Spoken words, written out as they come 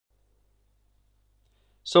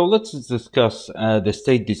So let's discuss the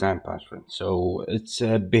state design pattern. So it's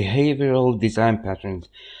a behavioral design pattern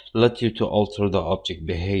let you to alter the object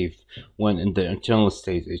behave when in the internal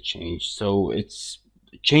state is changed. So it's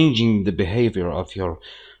changing the behavior of your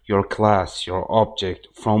class, your object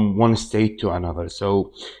from one state to another.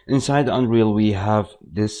 So inside Unreal we have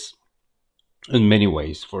this in many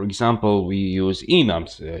ways. For example, we use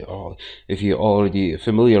enums. Or if you're already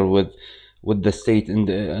familiar with the state in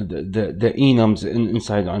the enums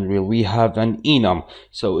inside Unreal, we have an enum.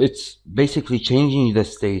 So it's basically changing the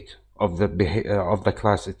state of of the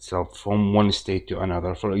class itself from one state to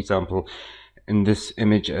another. For example, in this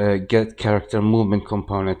image, get character movement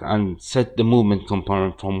component and set the movement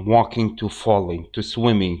component from walking to falling to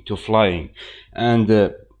swimming to flying.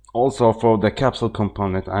 And also for the capsule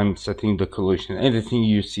component, I'm setting the collision. Everything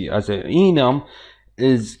you see as an enum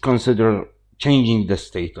is considered changing the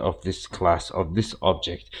state of this class, of this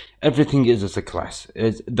object. Everything is as a class.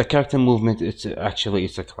 The character movement, it's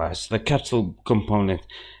a class. The capsule component,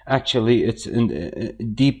 actually it's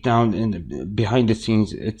in deep down in behind the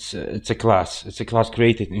scenes, it's a class. It's a class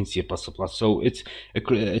created in C++. So it's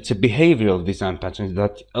a behavioral design pattern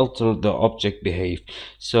that alter the object behave.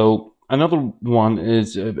 So another one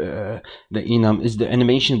is the enum is the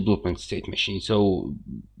animation blueprint state machine. So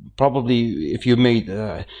probably if you made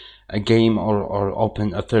a game or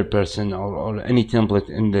open a third person or any template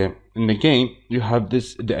in the game, you have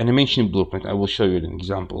the animation blueprint. I will show you an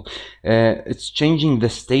example. It's changing the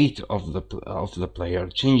state of the player,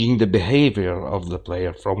 changing the behavior of the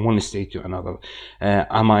player from one state to another.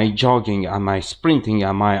 Am I jogging? Am I sprinting?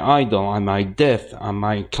 Am I idle? Am I death? Am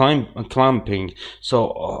I climbing? So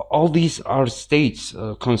all these are states.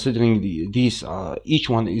 Considering these, each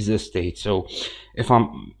one is a state. So if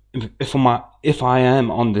I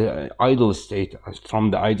am on the idle state,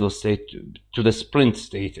 from the idle state to the sprint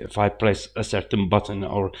state, if I press a certain button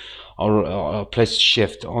or press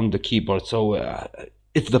shift on the keyboard, so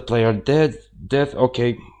if the player death,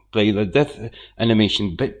 okay, play the death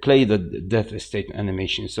animation, play the death state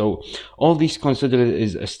animation. So all these considered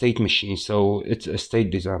is a state machine. So it's a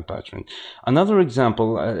state design pattern. Another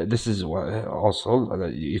example, this is also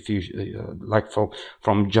if you like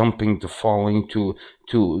from jumping to falling to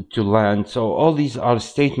land. So all these are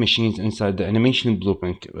state machines inside the animation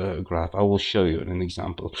blueprint graph. I will show you an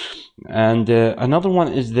example. And another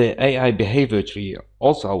one is the AI behavior tree.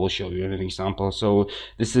 Also, I will show you an example. So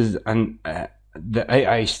this is the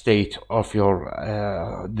AI state of your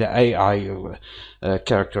the AI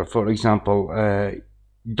character. For example,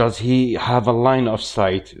 does he have a line of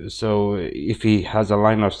sight? So if he has a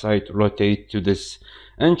line of sight, rotate to this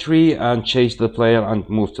entry and chase the player and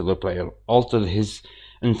move to the player, alter his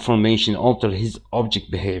information, alter his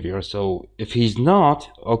object behavior. So if he's not,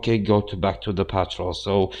 okay, go back to the patrol.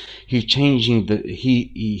 So he is changing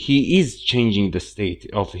the state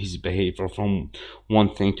of his behavior from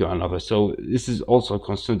one thing to another. So this is also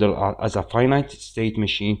considered as a finite state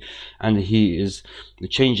machine, and he is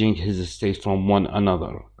changing his state from one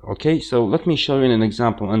another. Okay, so let me show you an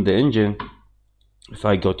example in the engine. If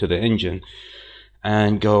I go to the engine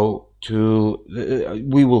and go to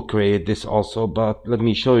we will create this also, but let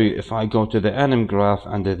me show you. If I go to the anim graph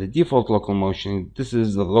under the default local motion, this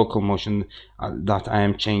is the local motion that I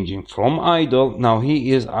am changing from idle. Now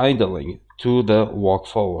he is idling to the walk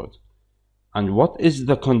forward. And what is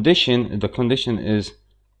the condition? The condition is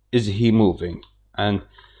he moving? And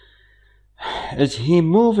is he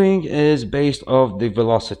moving is based off the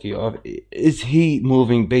velocity of, is he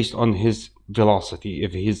moving based on his velocity?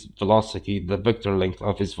 If his velocity, the vector length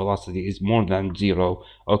of his velocity is more than 0,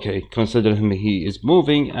 okay, consider him he is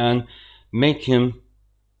moving, and make him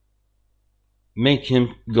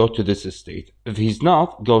go to this state. If he's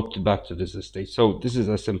not, go back to this state. So this is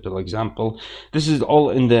a simple example. This is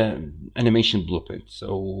all in the animation blueprint.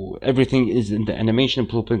 So everything is in the animation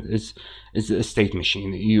blueprint is a state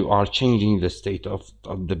machine. You are changing the state of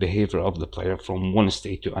the behavior of the player from one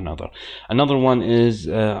state to another. Another one is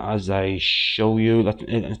as I show you,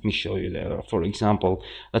 let me show you there. For example,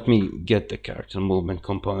 let me get the character movement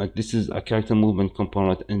component. This is a character movement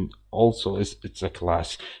component, and also it's a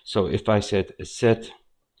class. So if I set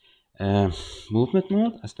movement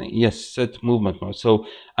mode, I think, yes, set movement mode. So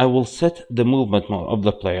I will set the movement mode of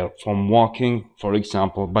the player from walking. For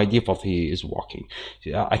example, by default he is walking.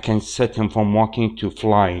 I can set him from walking to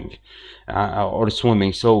flying or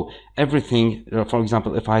swimming. So everything, for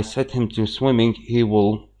example, if I set him to swimming, he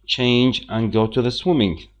will change and go to the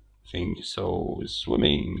swimming thing. So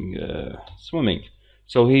swimming.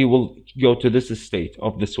 So he will go to this state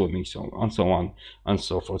of the swimming, so and so on and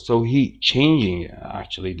so forth. So he changing,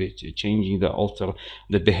 actually changing the alter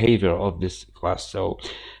the behavior of this class. So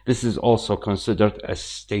this is also considered a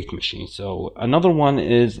state machine. So another one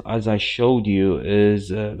is, as I showed you,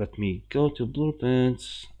 is let me go to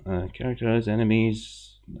blueprints, characters, enemies.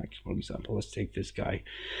 Like for example, let's take this guy.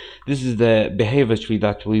 This is the behavior tree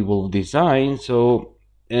that we will design. So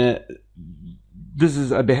this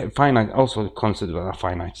is a finite, also considered a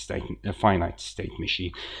finite state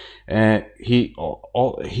machine. He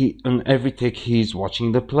on every tick he's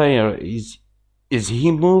watching the player. Is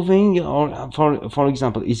he moving, or for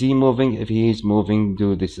example, is he moving? If he is moving,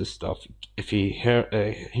 do this stuff. If he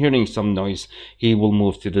hearing some noise, he will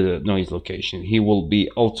move to the noise location. He will be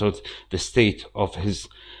altered the state of his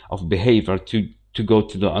behavior to go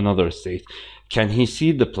to the another state. Can he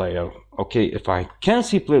see the player? Okay, if I can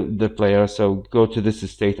see the player, so go to this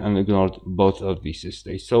state and ignore both of these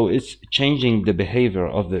states. So it's changing the behavior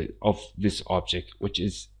of this object, which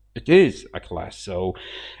is, it is a class. So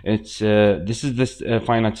it's this is this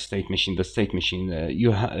finite state machine, the state machine.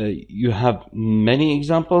 You have many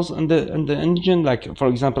examples in the engine. Like for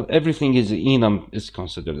example, everything is enum is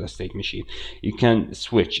considered a state machine. You can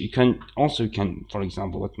switch. You can also for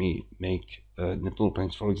example, let me make the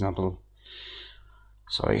blueprints. For example,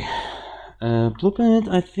 sorry, blueprint.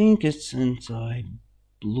 I think it's inside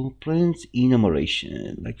blueprints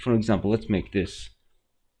enumeration. Like for example, let's make this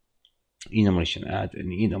enumeration, add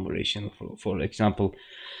an enumeration for example,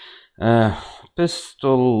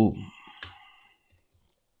 pistol,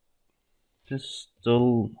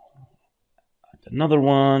 another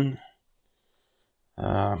one,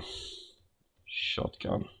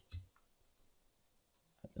 shotgun,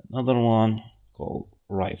 another one called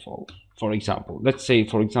rifle. For example, let's say,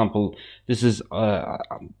 for example, this is a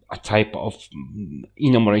type of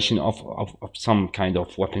enumeration of some kind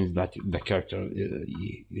of weapons that the character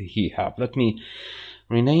he have. Let me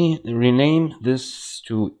rename this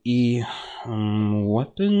to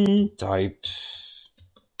weapon type.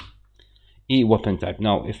 Weapon type.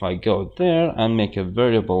 Now, if I go there and make a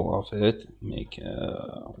variable of it, make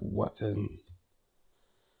a weapon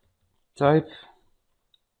type,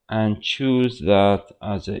 and choose that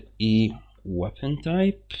as a weapon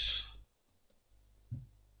type.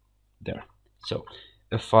 There. So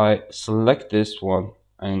if I select this one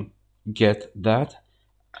and get that,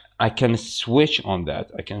 I can switch on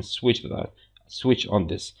that. I can switch on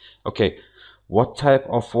this. Okay, what type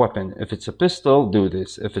of weapon? If it's a pistol, do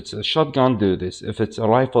this. If it's a shotgun, do this. If it's a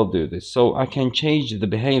rifle, do this. So I can change the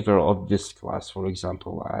behavior of this class. For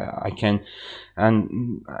example, I can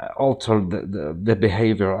alter the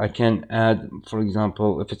behavior. I can add, for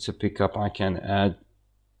example, if it's a pickup, I can add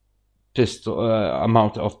pistol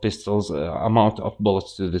amount of pistols, amount of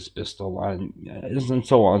bullets to this pistol, and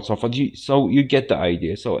so on and so forth. So you get the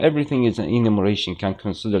idea. So everything is an enumeration can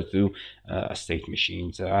consider to a state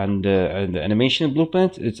machines, and the animation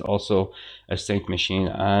blueprint is also a state machine,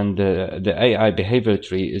 and the AI behavior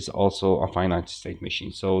tree is also a finite state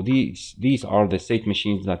machine. So these are the state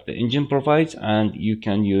machines that the engine provides, and you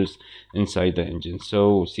can use inside the engine.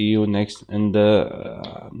 So see you next in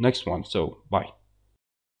the next one. So bye.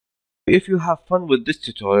 If you have fun with this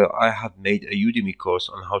tutorial, I have made a Udemy course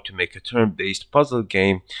on how to make a turn-based puzzle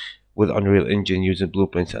game with Unreal Engine using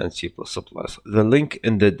blueprints and C++. The link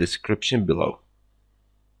in the description below.